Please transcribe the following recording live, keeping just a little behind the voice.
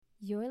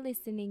You're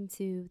listening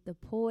to the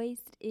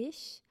Poised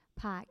Ish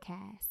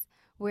podcast,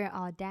 where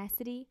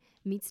audacity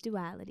meets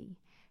duality.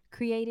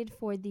 Created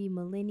for the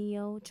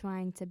millennial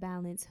trying to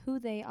balance who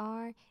they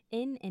are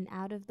in and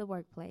out of the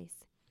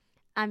workplace.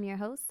 I'm your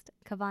host,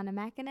 Kavana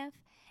McAnuff,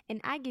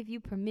 and I give you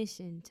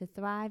permission to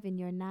thrive in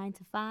your 9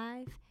 to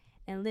 5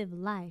 and live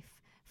life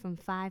from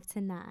 5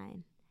 to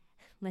 9.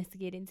 Let's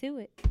get into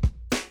it.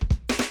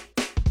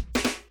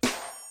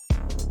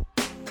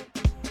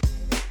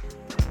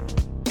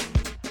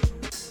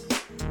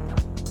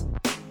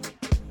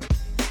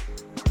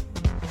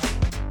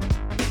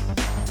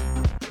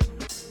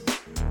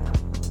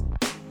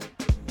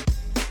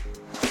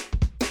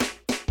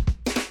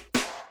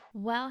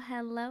 Well,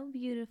 hello,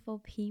 beautiful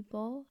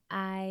people.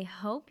 I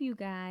hope you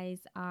guys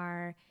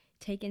are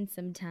taking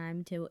some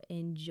time to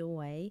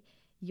enjoy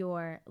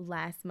your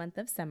last month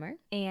of summer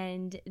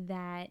and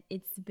that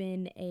it's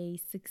been a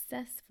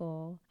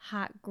successful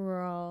hot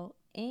girl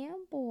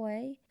and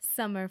boy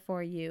summer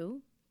for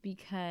you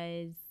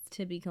because,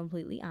 to be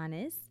completely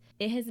honest,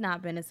 it has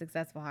not been a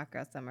successful hot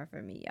girl summer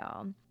for me,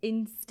 y'all.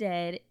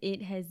 Instead,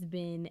 it has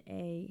been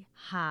a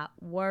hot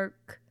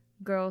work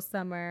girl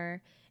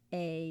summer,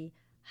 a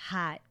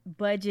hot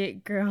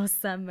budget girl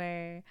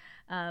summer,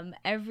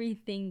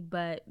 everything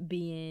but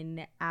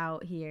being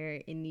out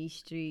here in these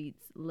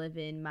streets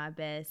living my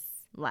best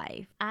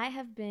life. I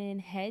have been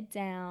head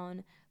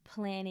down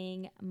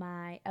planning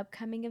my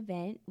upcoming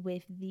event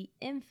with the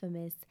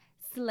infamous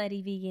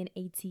Slutty Vegan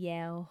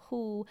ATL,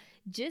 who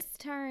just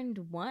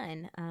turned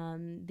one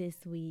this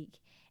week.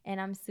 And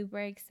I'm super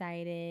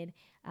excited.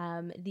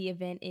 The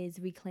event is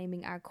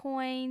Reclaiming Our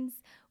Coins.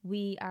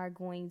 We are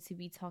going to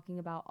be talking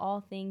about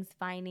all things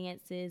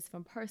finances,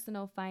 from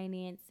personal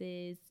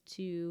finances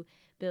to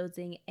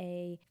building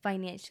a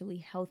financially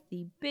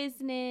healthy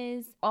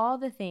business, all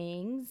the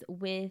things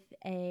with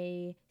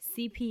a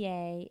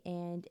CPA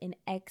and an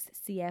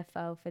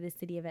ex-CFO for the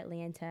city of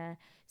Atlanta.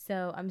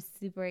 So I'm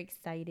super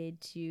excited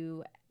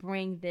to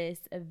bring this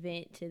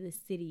event to the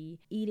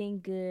city.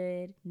 Eating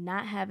good,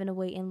 not having to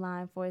wait in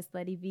line for a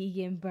Slutty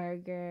Vegan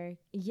burger.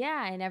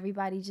 Yeah, and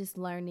everybody just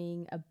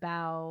learning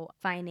about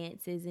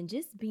finances and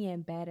just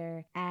being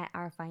better at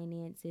our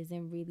finances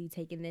and really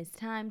taking this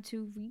time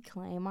to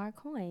reclaim our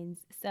coins.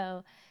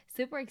 So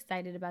super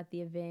excited about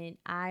the event.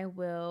 I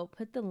will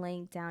put the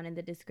link down in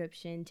the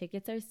description.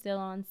 Tickets are still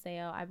on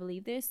sale. I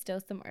believe there's still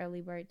some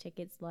early bird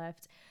tickets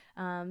left.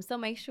 So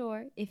make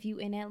sure if you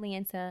in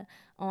Atlanta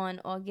on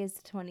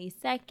August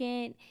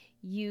 22nd,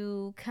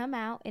 you come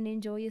out and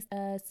enjoy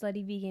a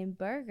Slutty Vegan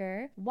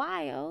burger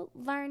while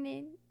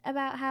learning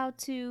about how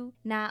to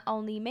not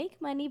only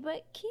make money,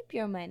 but keep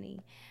your money.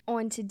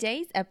 On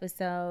today's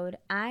episode,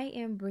 I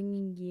am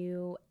bringing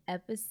you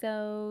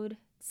episode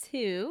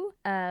 2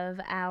 of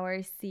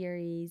our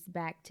series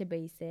Back to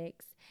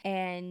Basics.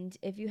 And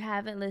if you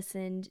haven't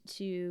listened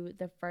to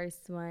the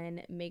first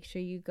one, make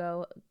sure you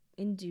go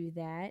and do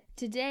that.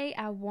 Today,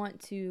 I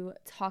want to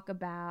talk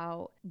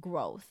about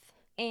growth.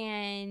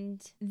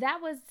 And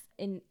that was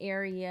an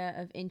area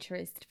of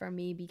interest for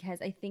me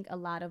because I think a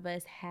lot of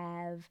us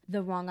have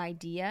the wrong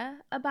idea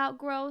about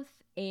growth,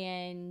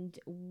 and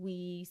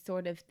we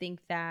sort of think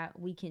that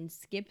we can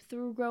skip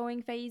through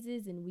growing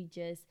phases and we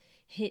just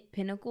hit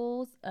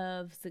pinnacles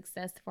of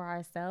success for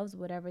ourselves,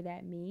 whatever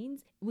that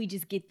means. We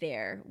just get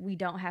there. We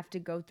don't have to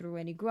go through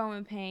any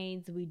growing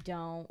pains. We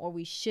don't, or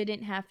we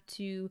shouldn't have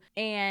to.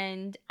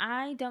 And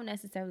I don't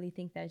necessarily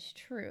think that's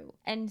true.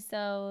 And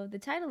so the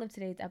title of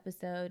today's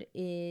episode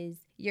is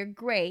You're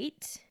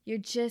Great, You're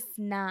Just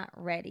Not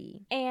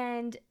Ready.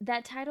 And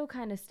that title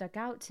kind of stuck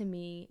out to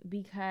me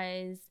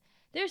because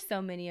there's so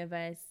many of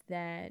us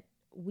that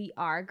we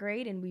are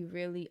great and we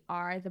really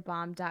are the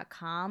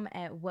bomb.com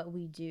at what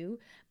we do,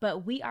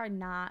 but we are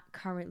not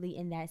currently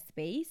in that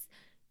space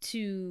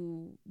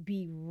to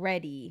be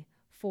ready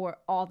for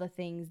all the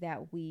things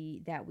that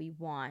we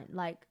want.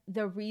 Like,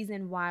 the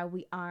reason why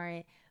we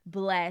aren't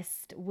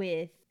blessed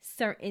with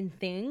certain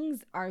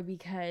things are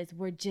because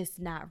we're just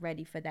not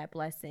ready for that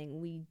blessing.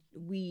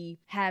 We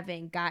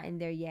haven't gotten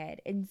there yet.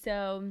 And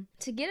so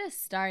to get us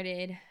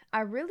started,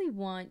 I really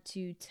want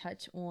to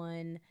touch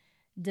on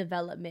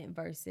development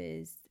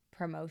versus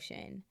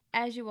promotion.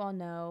 As you all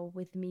know,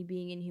 with me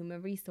being in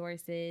human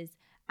resources,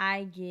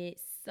 I get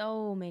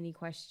so many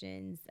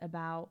questions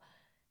about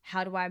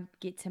how do I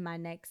get to my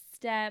next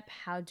step?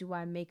 How do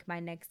I make my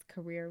next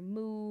career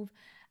move?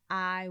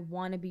 I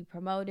want to be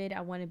promoted.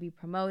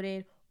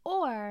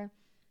 Or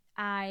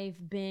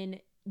I've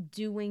been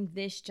doing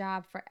this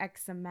job for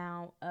X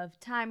amount of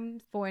time,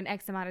 for an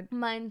X amount of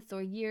months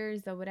or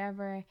years or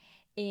whatever,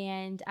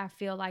 and I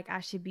feel like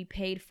I should be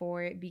paid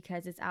for it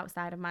because it's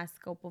outside of my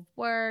scope of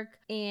work,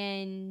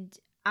 and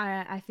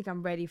I think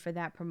I'm ready for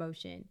that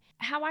promotion.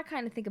 How I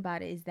kind of think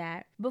about it is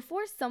that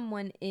before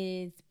someone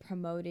is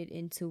promoted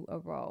into a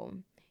role,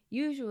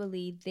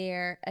 usually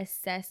they're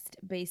assessed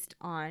based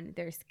on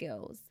their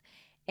skills.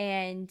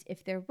 And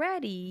if they're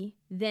ready,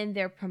 then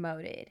they're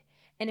promoted.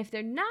 And if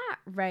they're not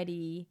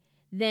ready,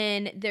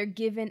 then they're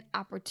given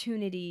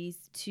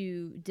opportunities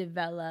to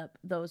develop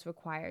those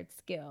required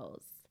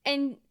skills.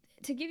 And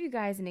to give you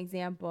guys an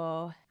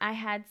example, I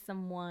had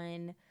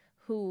someone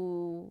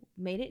who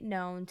made it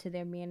known to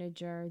their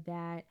manager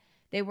that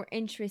they were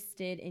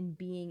interested in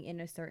being in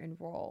a certain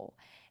role.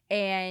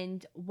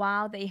 And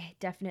while they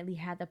definitely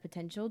had the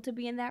potential to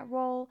be in that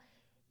role,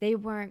 they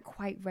weren't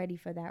quite ready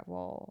for that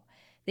role.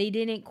 They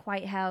didn't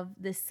quite have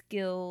the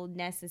skill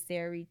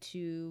necessary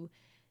to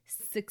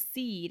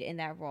succeed in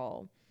that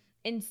role.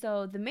 And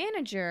so the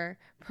manager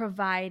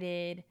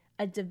provided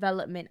a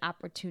development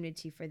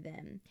opportunity for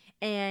them.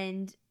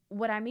 And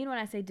what I mean when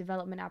I say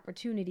development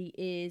opportunity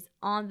is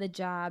on the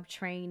job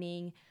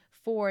training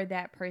for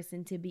that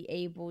person to be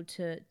able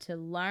to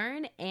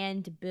learn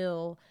and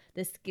build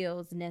the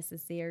skills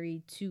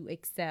necessary to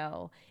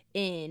excel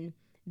in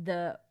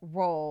the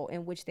role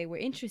in which they were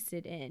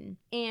interested in.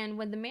 And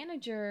when the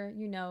manager,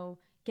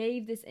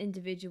 gave this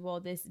individual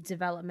this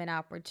development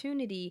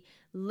opportunity,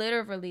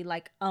 literally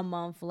like a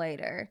month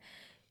later,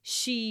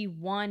 she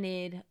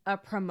wanted a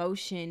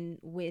promotion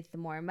with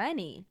more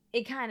money.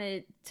 It kind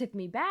of took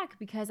me back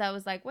because I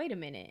was like, wait a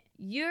minute,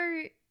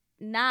 you're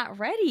not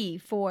ready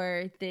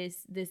for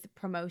this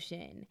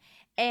promotion.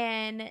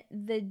 And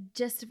the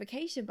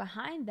justification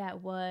behind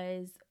that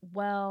was,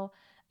 well,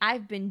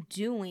 I've been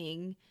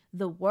doing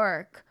the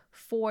work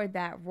for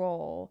that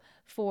role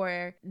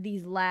for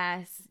these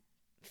last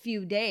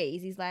few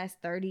days, these last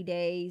 30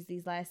 days,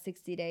 these last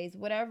 60 days,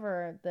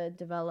 whatever the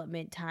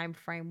development time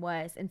frame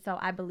was. And so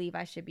I believe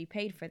I should be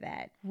paid for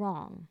that.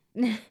 Wrong.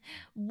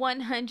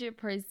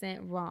 100%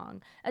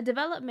 wrong. A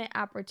development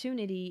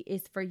opportunity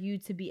is for you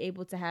to be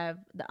able to have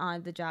the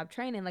on-the-job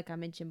training, like I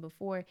mentioned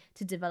before,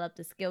 to develop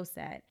the skill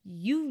set.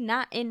 You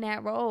not in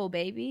that role,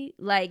 baby.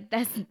 Like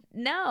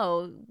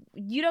no,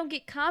 you don't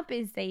get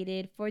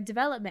compensated for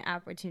development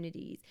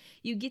opportunities.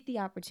 You get the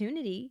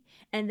opportunity,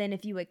 and then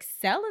if you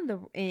excel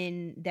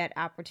in that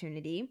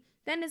opportunity,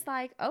 then it's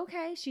like,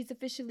 okay, she's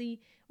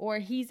officially or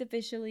he's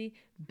officially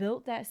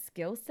built that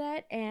skill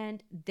set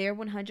and they're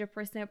 100%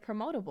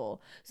 promotable.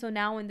 So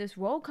now when this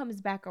role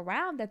comes back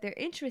around that they're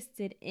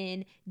interested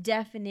in,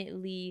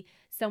 definitely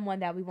someone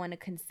that we want to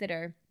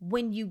consider.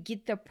 When you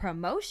get the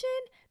promotion,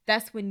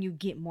 that's when you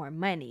get more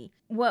money.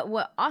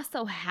 What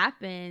also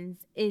happens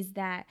is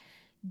that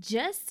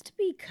just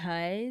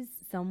because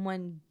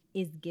someone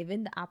is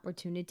given the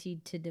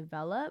opportunity to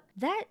develop,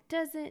 that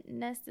doesn't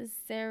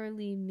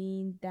necessarily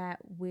mean that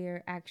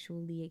we're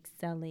actually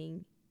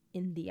excelling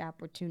in the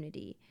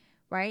opportunity,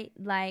 right?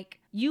 Like,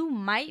 you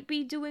might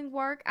be doing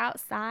work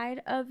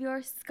outside of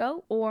your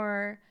scope,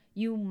 or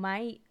you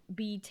might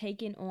be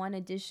taking on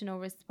additional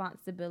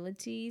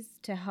responsibilities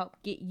to help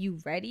get you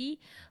ready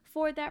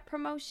for that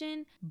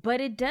promotion, but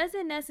it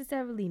doesn't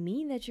necessarily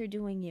mean that you're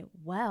doing it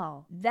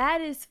well. That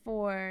is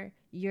for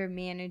your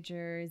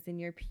managers and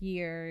your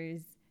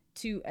peers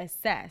to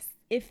assess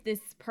if this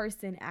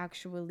person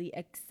actually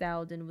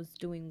excelled and was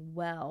doing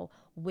well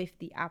with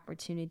the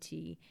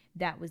opportunity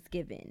that was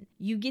given.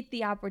 You get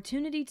the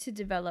opportunity to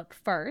develop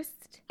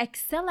first,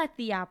 excel at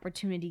the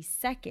opportunity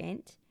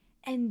second,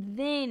 and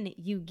then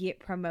you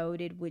get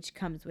promoted, which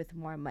comes with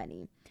more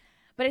money.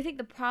 But I think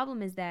the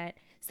problem is that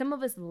some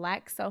of us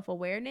lack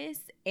self-awareness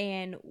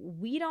and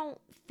we don't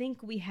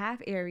think we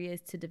have areas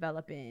to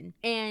develop in.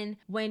 And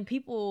when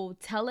people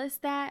tell us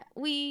that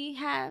we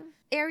have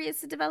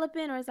areas to develop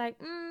in, or it's like,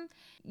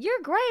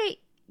 you're great,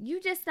 you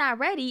just not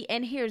ready,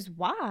 and here's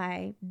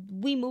why,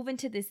 we move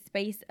into this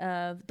space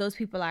of those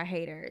people are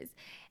haters.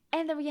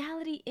 And the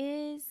reality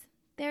is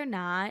they're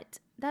not.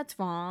 That's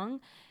wrong.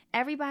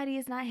 Everybody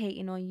is not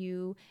hating on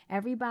you.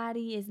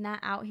 Everybody is not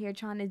out here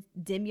trying to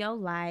dim your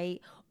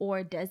light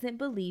or doesn't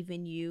believe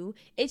in you.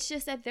 It's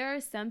just that there are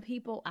some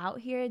people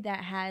out here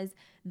that has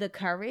the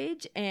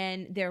courage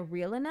and they're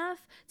real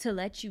enough to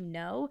let you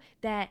know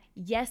that,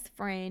 yes,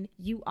 friend,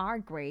 you are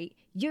great.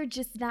 You're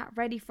just not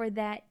ready for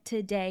that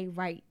today,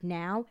 right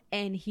now.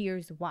 And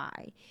here's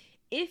why.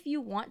 If you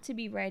want to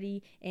be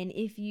ready and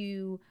if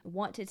you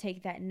want to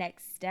take that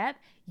next step,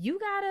 you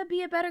gotta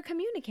be a better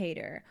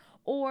communicator,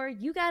 or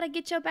you gotta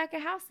get your back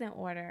of house in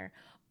order,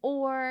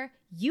 or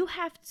you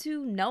have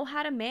to know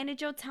how to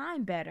manage your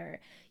time better.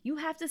 You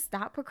have to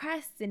stop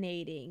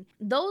procrastinating.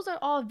 Those are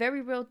all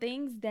very real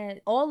things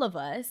that all of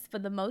us, for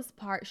the most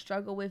part,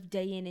 struggle with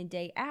day in and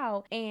day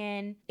out.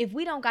 And if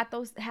we don't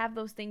have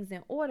those things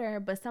in order,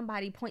 but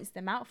somebody points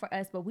them out for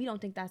us, but we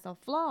don't think that's a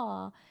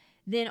flaw,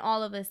 then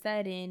all of a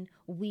sudden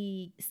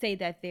we say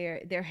that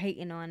they're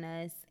hating on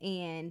us,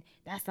 and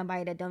that's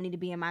somebody that don't need to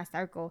be in my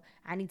circle.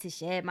 I need to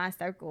shed my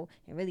circle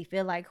and really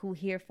feel like who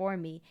here for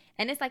me.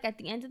 And it's like, at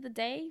the end of the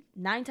day,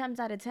 9 times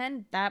out of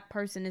 10, that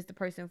person is the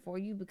person for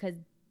you, because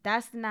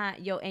that's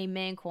not your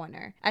amen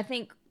corner. I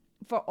think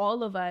for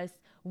all of us,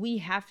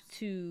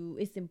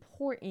 it's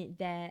important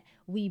that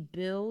we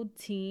build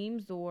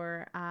teams,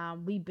 or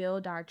we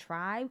build our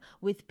tribe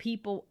with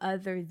people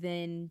other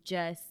than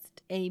just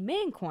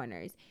amen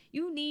corners.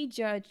 You need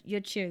your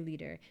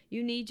cheerleader.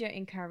 You need your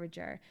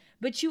encourager.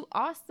 But you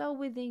also,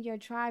 within your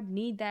tribe,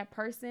 need that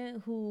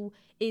person who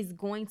is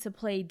going to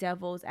play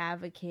devil's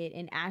advocate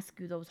and ask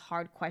you those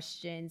hard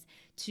questions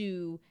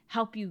to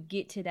help you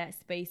get to that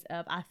space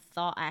of, I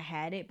thought I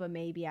had it, but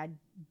maybe I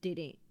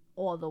didn't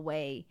all the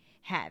way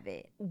have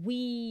it.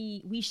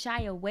 We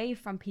shy away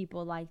from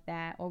people like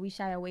that, or we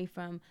shy away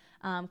from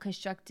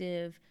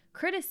constructive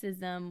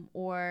criticism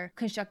or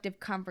constructive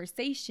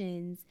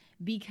conversations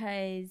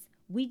because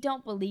we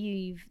don't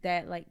believe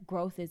that like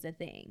growth is a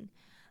thing.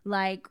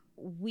 Like,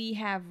 we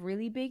have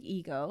really big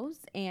egos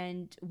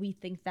and we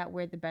think that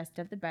we're the best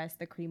of the best,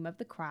 the cream of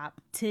the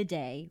crop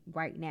today,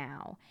 right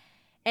now.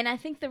 And I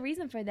think the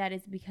reason for that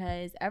is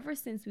because ever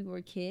since we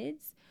were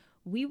kids,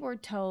 we were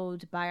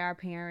told by our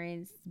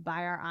parents,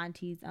 by our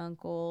aunties,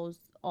 uncles,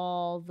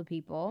 all the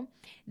people,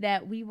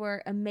 that we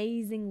were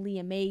amazingly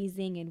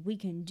amazing and we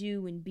can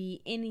do and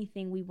be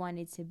anything we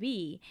wanted to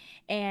be.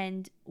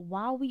 And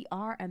while we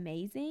are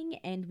amazing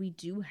and we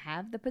do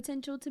have the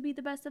potential to be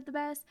the best of the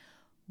best,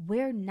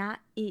 we're not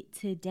it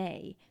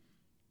today.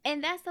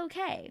 And that's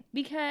okay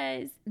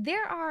because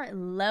there are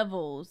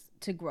levels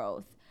to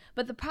growth.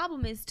 But the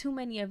problem is, too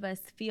many of us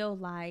feel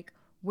like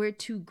we're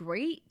too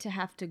great to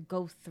have to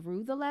go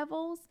through the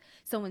levels.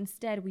 So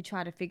instead, we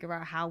try to figure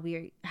out how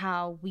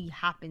we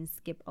hop and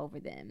skip over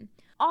them.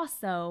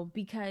 Also,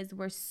 because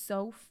we're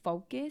so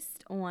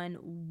focused on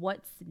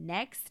what's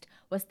next,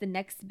 what's the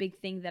next big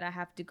thing that I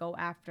have to go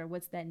after,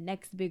 what's that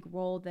next big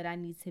role that I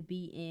need to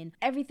be in.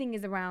 Everything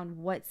is around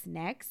what's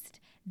next,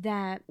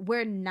 that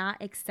we're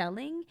not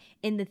excelling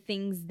in the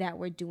things that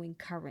we're doing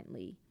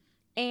currently.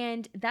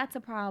 And that's a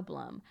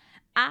problem.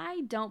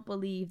 I don't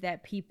believe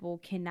that people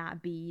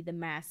cannot be the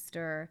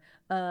master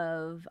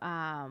of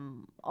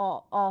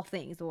all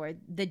things, or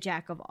the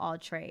jack of all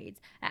trades.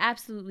 I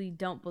absolutely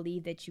don't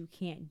believe that you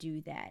can't do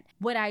that.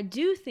 What I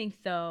do think,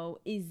 though,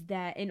 is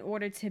that in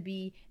order to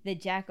be the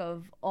jack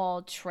of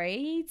all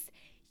trades,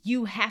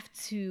 you have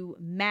to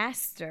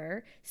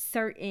master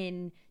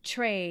certain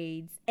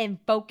trades and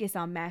focus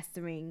on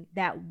mastering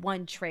that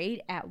one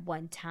trade at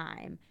one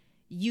time.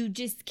 You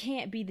just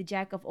can't be the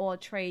jack of all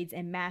trades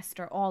and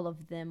master all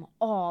of them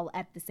all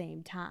at the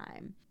same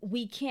time.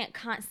 We can't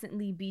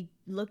constantly be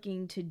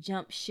looking to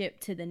jump ship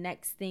to the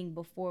next thing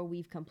before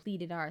we've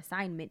completed our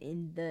assignment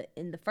in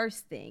the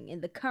first thing,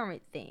 in the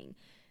current thing.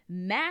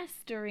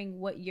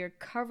 Mastering what you're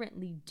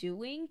currently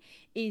doing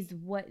is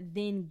what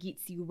then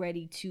gets you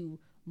ready to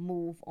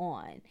move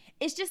on.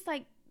 It's just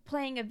like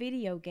playing a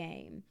video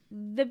game.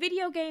 The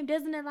video game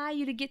doesn't allow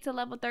you to get to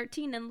level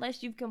 13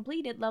 unless you've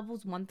completed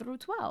levels 1 through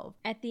 12.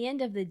 At the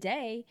end of the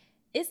day,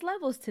 it's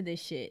levels to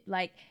this shit.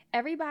 Like,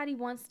 everybody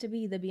wants to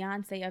be the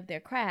Beyonce of their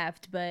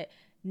craft, but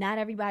not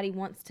everybody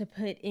wants to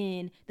put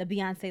in the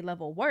Beyonce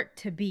level work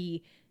to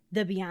be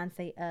the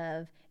Beyonce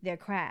of their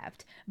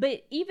craft.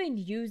 But even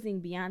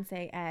using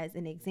Beyonce as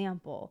an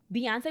example,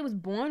 Beyonce was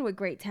born with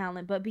great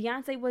talent, but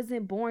Beyonce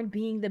wasn't born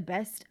being the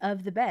best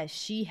of the best.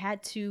 She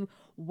had to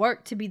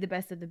work to be the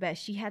best of the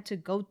best. She had to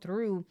go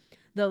through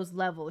those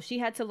levels. She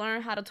had to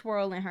learn how to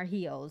twirl in her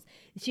heels.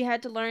 She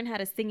had to learn how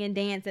to sing and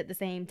dance at the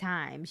same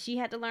time. She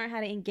had to learn how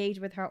to engage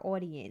with her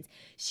audience.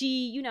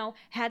 She,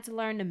 had to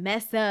learn to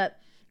mess up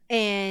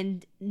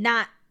and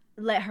not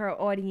let her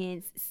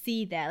audience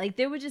see that. Like,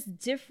 there were just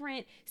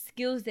different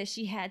skills that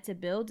she had to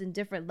build and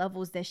different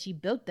levels that she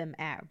built them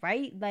at,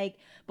 right? Like,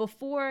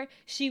 before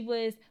she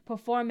was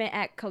performing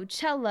at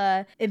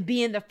Coachella and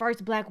being the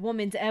first Black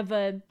woman to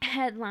ever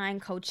headline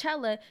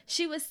Coachella,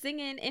 she was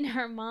singing in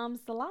her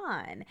mom's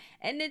salon.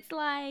 And it's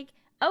like,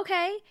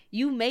 okay,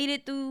 you made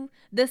it through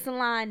the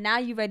salon. Now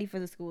you're ready for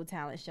the school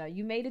talent show.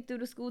 You made it through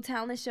the school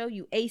talent show.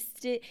 You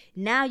aced it.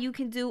 Now you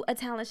can do a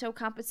talent show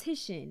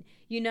competition.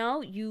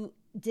 You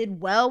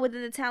did well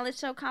within the talent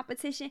show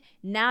competition.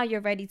 Now you're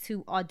ready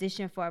to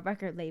audition for a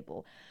record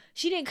label.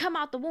 She didn't come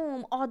out the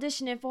womb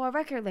auditioning for a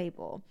record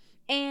label.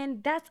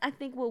 And that's, I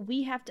think, what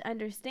we have to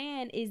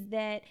understand is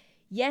that,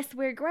 yes,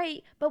 we're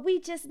great, but we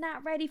just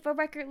not ready for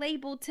record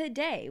label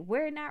today.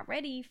 We're not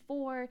ready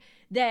for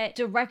that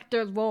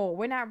director role.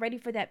 We're not ready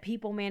for that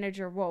people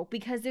manager role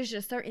because there's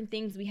just certain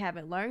things we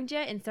haven't learned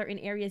yet in certain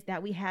areas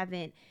that we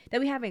haven't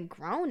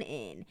grown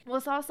in.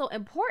 What's also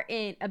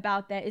important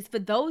about that is for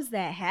those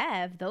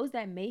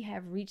that may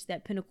have reached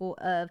that pinnacle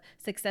of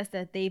success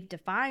that they've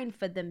defined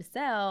for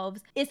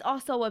themselves, it's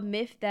also a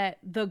myth that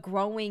the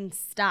growing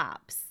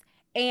stops.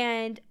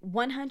 And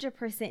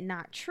 100%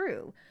 not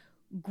true.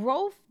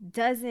 Growth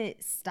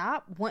doesn't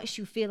stop once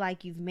you feel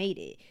like you've made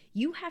it.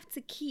 You have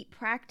to keep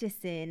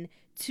practicing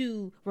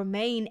to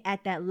remain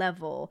at that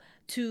level,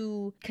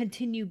 to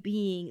continue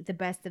being the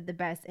best of the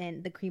best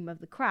and the cream of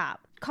the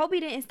crop. Kobe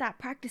didn't stop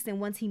practicing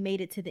once he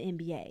made it to the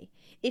NBA.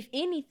 If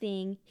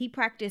anything, he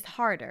practiced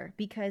harder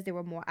because there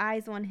were more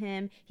eyes on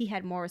him. He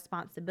had more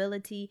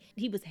responsibility.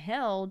 He was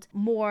held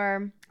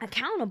more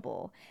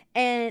accountable.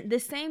 And the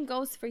same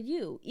goes for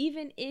you.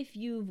 Even if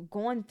you've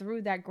gone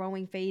through that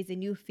growing phase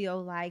and you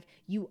feel like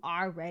you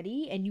are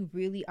ready and you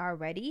really are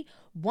ready,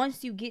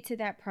 once you get to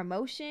that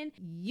promotion,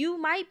 you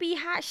might be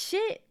hot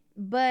shit,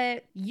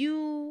 but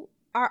you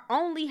are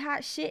only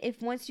hot shit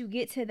if once you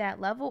get to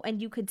that level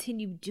and you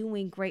continue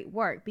doing great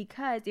work,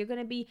 because you're going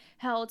to be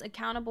held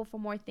accountable for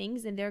more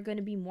things and there are going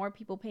to be more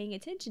people paying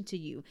attention to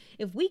you.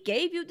 If we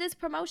gave you this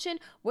promotion,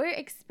 we're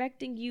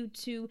expecting you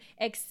to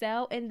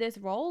excel in this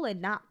role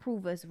and not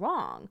prove us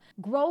wrong.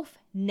 Growth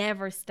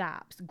never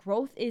stops.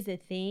 Growth is a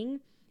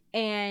thing,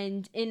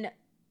 and in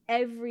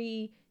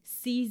every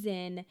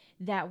season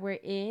that we're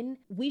in,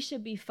 we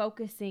should be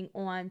focusing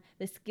on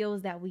the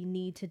skills that we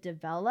need to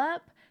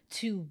develop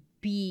to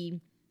be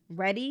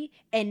ready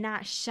and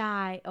not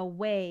shy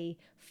away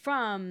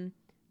from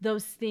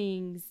those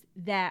things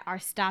that are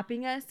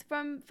stopping us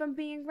from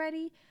being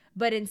ready,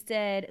 but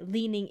instead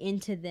leaning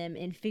into them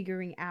and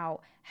figuring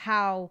out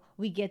how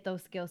we get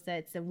those skill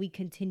sets and we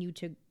continue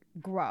to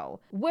grow.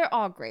 We're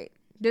all great.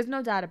 There's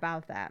no doubt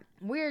about that.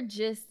 We're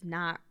just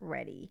not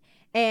ready.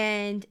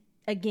 And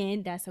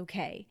again, that's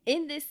okay.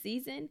 In this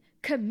season,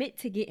 commit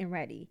to getting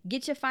ready.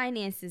 Get your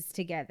finances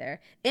together.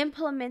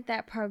 Implement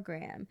that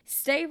program.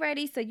 Stay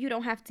ready so you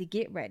don't have to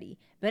get ready.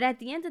 But at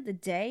the end of the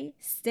day,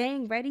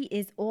 staying ready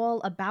is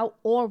all about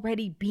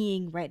already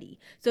being ready.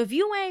 So if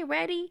you ain't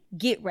ready,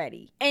 get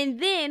ready. And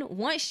then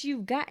once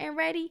you've gotten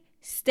ready,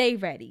 stay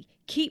ready.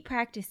 Keep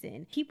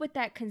practicing. Keep with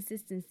that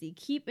consistency.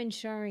 Keep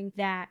ensuring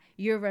that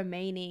you're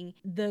remaining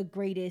the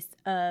greatest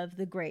of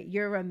the great.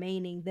 You're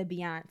remaining the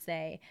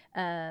Beyonce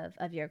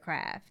of your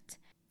craft.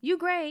 You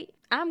great.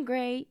 I'm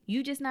great.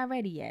 You just not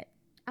ready yet.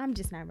 I'm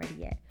just not ready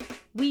yet.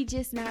 We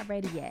just not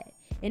ready yet.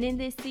 And in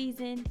this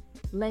season,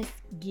 let's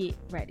get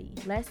ready.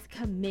 Let's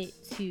commit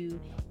to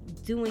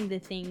doing the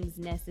things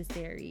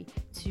necessary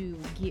to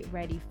get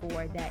ready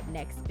for that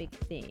next big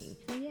thing.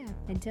 So yeah,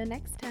 until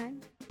next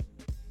time.